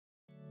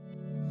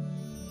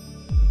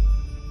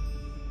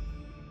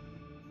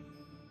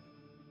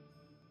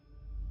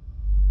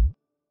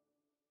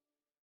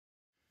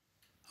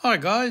Hi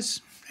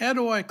guys, how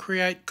do I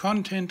create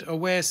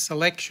content-aware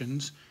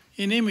selections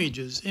in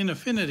images in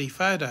Affinity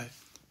Photo?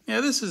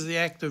 Now this is the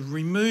act of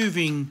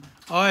removing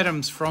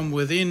items from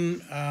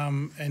within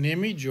an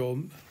image or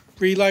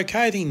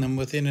relocating them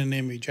within an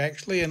image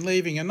actually and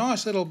leaving a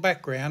nice little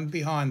background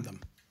behind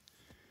them.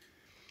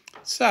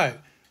 So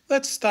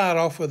let's start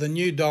off with a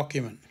new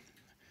document.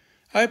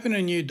 Open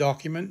a new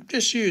document,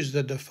 just use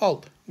the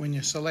default when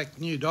you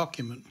select new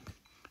document.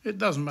 It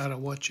doesn't matter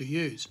what you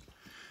use.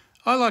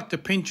 I like to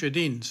pinch it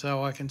in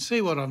so I can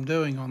see what I'm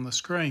doing on the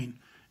screen,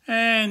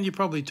 and you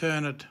probably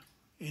turn it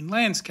in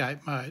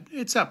landscape mode.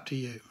 It's up to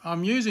you.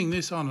 I'm using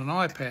this on an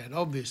iPad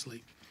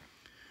obviously.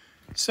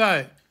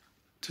 So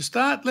to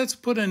start, let's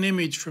put an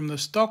image from the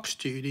stock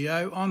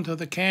studio onto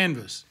the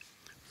canvas.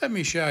 Let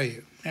me show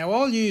you. Now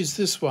I'll use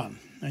this one,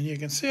 and you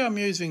can see I'm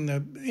using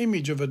the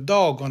image of a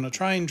dog on a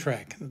train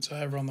track that's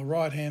over on the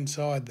right hand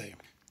side there.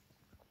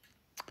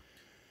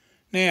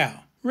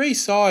 Now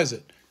resize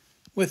it.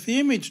 With the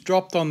image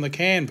dropped on the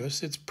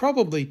canvas, it's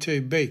probably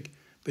too big,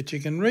 but you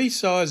can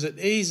resize it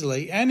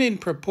easily and in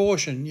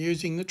proportion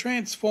using the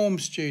Transform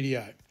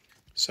Studio.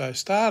 So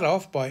start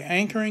off by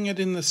anchoring it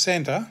in the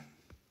centre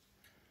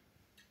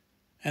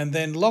and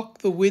then lock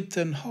the width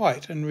and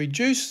height and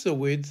reduce the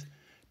width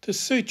to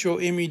suit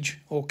your image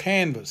or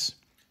canvas.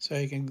 So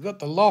you can got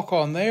the lock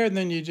on there, and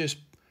then you just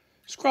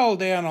scroll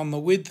down on the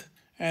width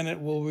and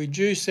it will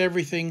reduce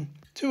everything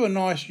to a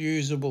nice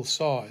usable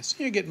size.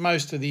 You get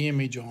most of the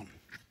image on.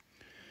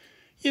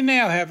 You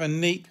now have a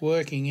neat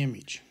working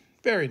image.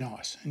 Very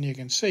nice. And you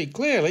can see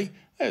clearly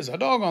there's a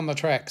dog on the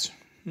tracks.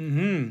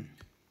 Now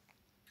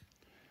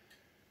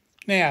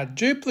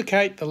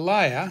duplicate the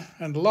layer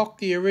and lock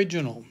the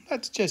original.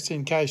 That's just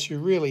in case you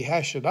really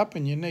hash it up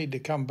and you need to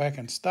come back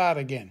and start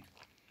again.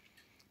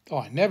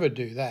 I never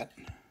do that.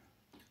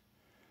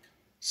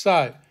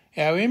 So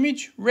our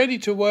image ready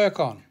to work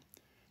on.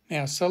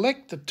 Now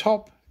select the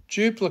top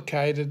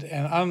duplicated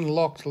and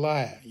unlocked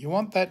layer. You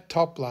want that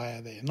top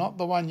layer there, not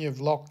the one you've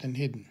locked and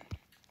hidden.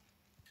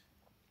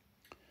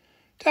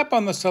 Tap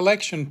on the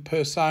selection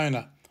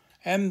persona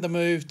and the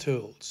move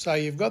tool. So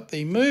you've got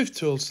the move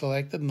tool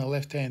selected on the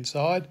left hand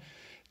side.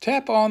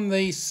 Tap on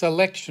the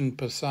selection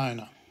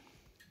persona.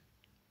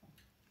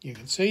 You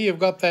can see you've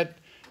got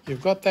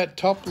that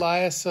top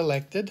layer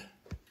selected.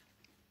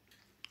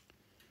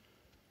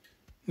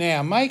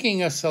 Now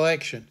making a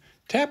selection.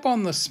 Tap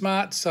on the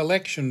smart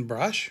selection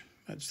brush.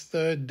 That's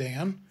third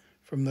down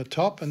from the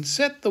top, and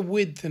set the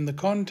width in the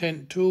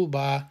content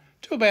toolbar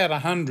to about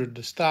 100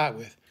 to start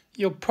with.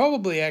 You'll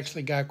probably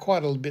actually go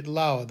quite a bit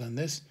lower than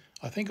this.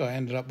 I think I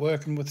ended up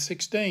working with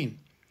 16.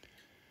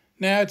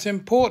 Now it's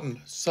important,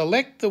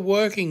 select the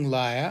working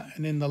layer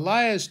and in the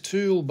layers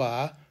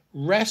toolbar,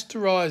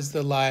 rasterize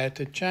the layer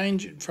to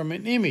change it from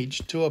an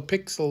image to a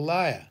pixel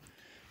layer.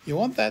 You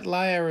want that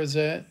layer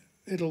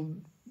it'll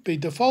be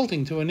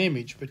defaulting to an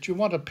image, but you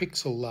want a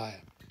pixel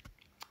layer.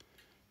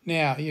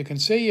 Now you can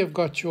see you've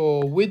got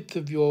your width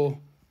of your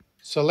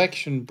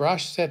selection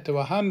brush set to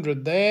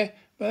 100 there,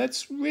 but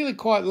that's really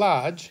quite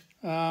large.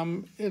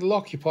 It'll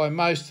occupy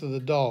most of the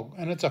dog,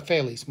 and it's a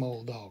fairly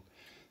small dog.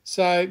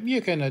 So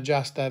you can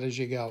adjust that as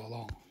you go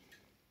along.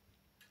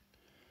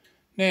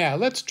 Now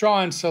let's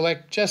try and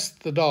select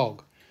just the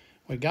dog.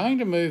 We're going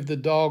to move the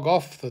dog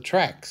off the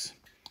tracks.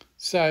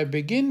 So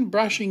begin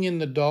brushing in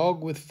the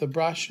dog with the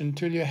brush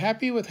until you're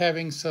happy with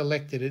having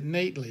selected it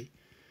neatly.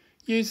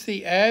 Use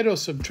the add or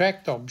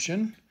subtract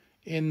option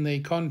in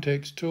the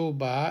context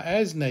toolbar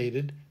as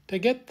needed to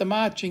get the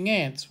marching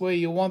ants where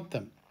you want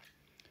them.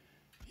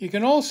 You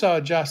can also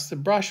adjust the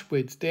brush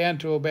width down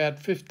to about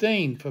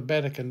 15 for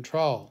better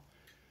control.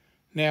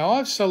 Now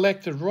I've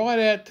selected right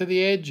out to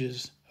the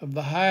edges of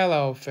the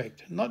halo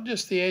effect, not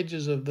just the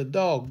edges of the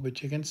dog,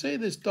 but you can see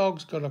this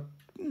dog's got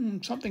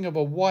something of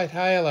a white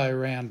halo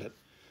around it.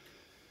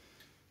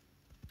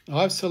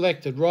 I've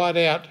selected right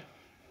out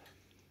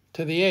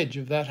to the edge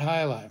of that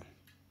halo.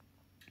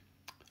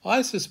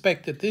 I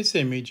suspect that this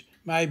image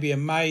may be a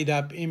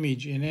made-up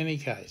image in any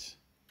case.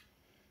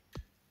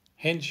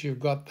 Hence you've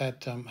got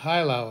that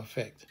halo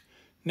effect.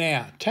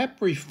 Now tap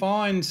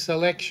Refine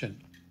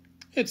Selection.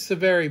 It's the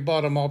very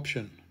bottom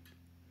option.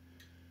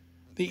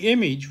 The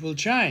image will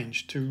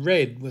change to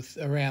red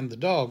around the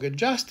dog.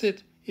 Adjust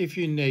it if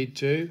you need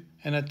to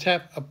and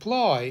tap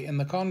Apply in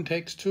the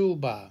context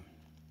toolbar.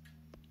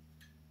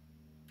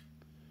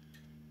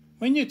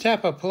 When you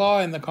tap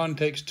Apply in the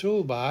context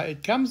toolbar,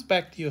 it comes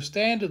back to your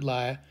standard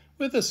layer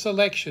with a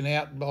selection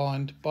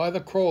outlined by the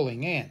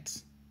crawling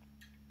ants.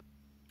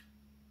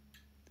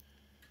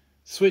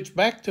 Switch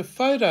back to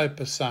Photo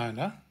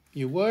Persona.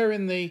 You were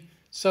in the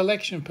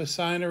selection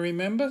persona,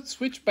 remember?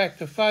 Switch back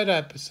to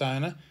Photo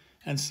Persona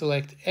and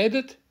select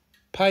Edit,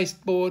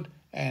 Pasteboard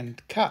and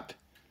Cut.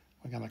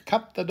 We're going to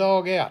cut the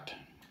dog out.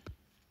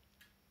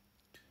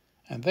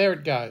 And there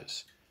it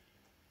goes.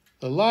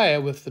 The layer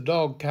with the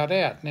dog cut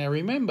out. Now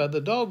remember, the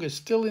dog is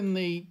still in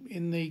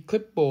the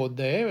clipboard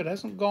there. It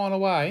hasn't gone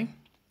away,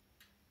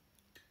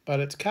 but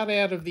it's cut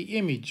out of the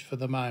image for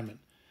the moment.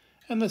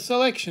 And the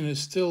selection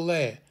is still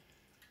there.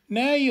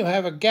 Now you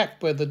have a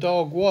gap where the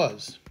dog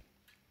was.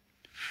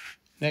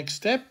 Next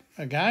step,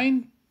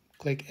 again,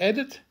 click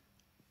Edit,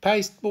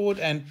 Pasteboard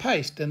and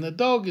Paste, and the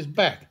dog is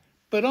back,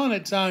 but on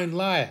its own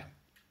layer.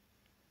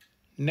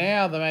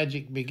 Now the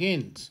magic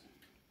begins.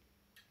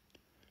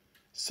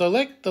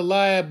 Select the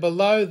layer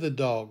below the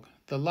dog,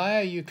 the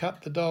layer you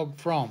cut the dog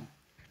from.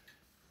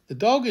 The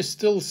dog is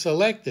still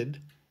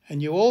selected,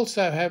 and you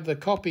also have the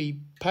copy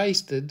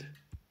pasted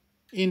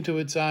into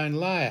its own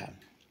layer.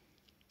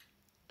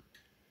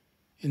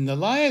 In the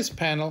Layers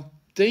panel,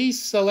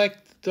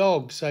 deselect the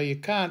dog so you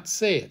can't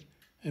see it,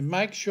 and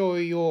make sure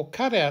your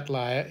cutout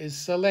layer is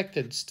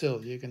selected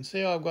still. You can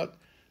see I've got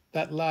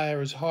that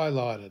layer is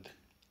highlighted.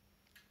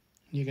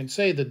 You can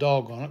see the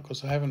dog on it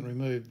because I haven't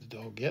removed the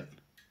dog yet.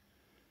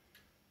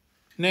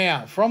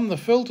 Now, from the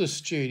Filter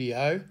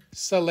Studio,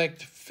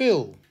 select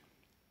Fill.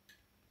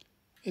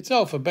 It's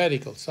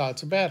alphabetical, so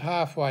it's about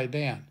halfway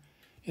down.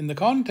 In the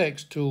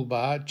Context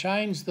toolbar,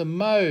 change the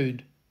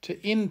mode to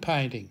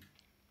INPAINTing.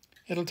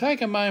 It'll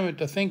take a moment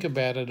to think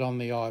about it on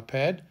the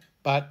iPad,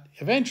 but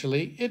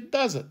eventually it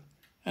does it,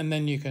 and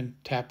then you can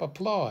tap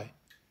Apply.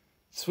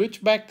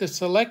 Switch back to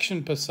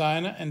Selection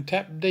Persona and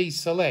tap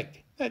Deselect.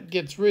 That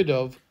gets rid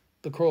of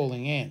the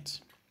crawling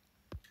ants.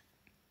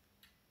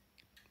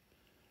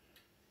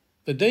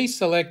 The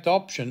Deselect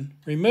option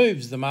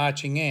removes the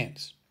marching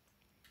ants.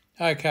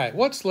 Okay,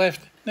 what's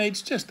left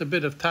needs just a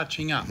bit of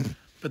touching up,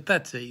 but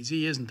that's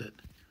easy, isn't it?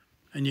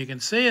 And you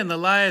can see in the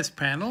Layers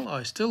panel,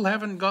 I still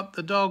haven't got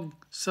the dog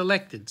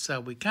selected,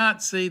 so we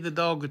can't see the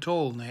dog at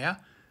all now.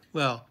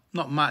 Well,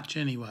 not much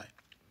anyway.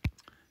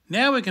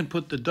 Now we can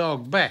put the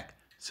dog back,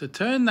 so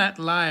turn that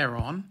layer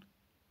on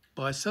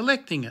by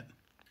selecting it.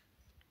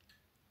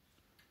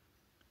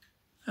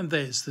 And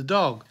there's the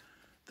dog.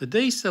 The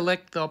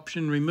Deselect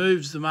option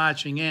removes the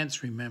marching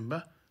ants,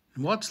 remember,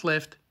 and what's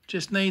left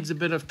just needs a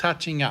bit of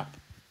touching up.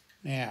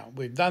 Now,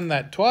 we've done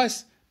that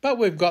twice, but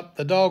we've got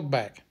the dog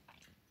back.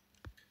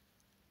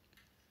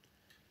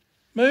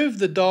 Move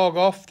the dog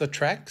off the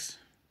tracks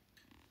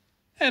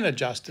and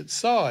adjust its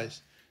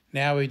size.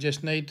 Now we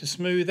just need to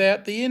smooth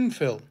out the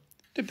infill.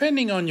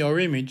 Depending on your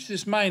image,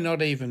 this may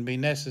not even be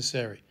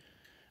necessary.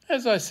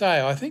 As I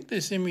say, I think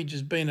this image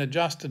has been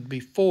adjusted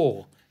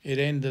before it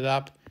ended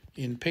up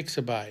in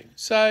Pixabay.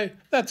 So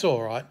that's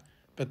all right,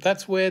 but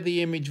that's where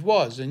the image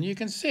was, and you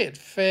can see it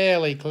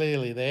fairly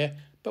clearly there,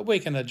 but we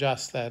can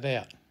adjust that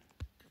out.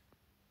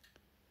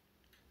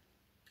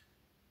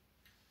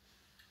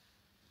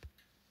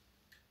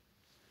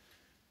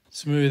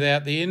 Smooth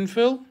out the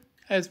infill,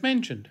 as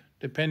mentioned.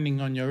 Depending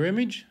on your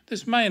image,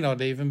 this may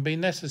not even be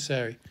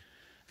necessary.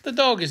 The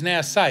dog is now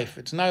safe.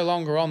 It's no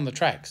longer on the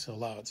tracks,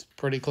 although it's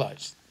pretty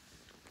close.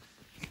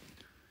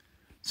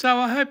 So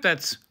I hope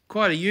that's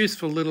quite a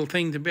useful little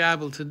thing to be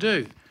able to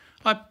do.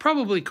 I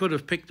probably could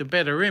have picked a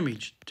better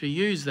image to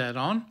use that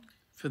on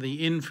for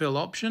the infill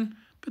option,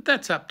 but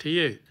that's up to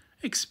you.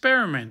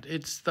 Experiment.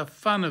 It's the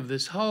fun of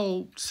this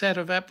whole set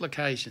of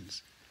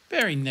applications.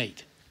 Very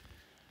neat.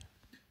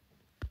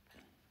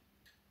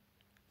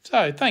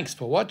 So thanks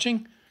for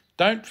watching.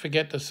 Don't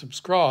forget to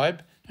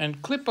subscribe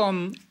and click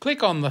on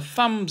the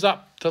thumbs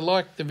up to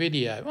like the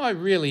video. I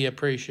really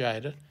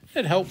appreciate it.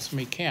 It helps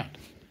me count.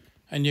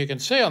 And you can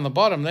see on the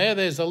bottom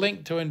there's a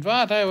link to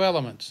Envato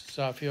Elements.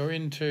 So if you're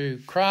into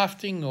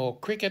crafting or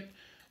cricket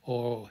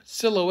or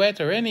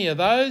silhouette or any of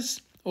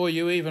those, or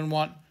you even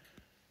want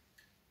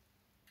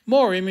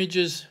more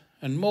images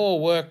and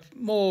more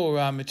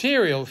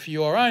material for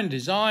your own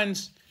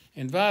designs,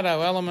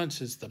 Envato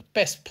Elements is the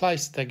best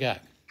place to go.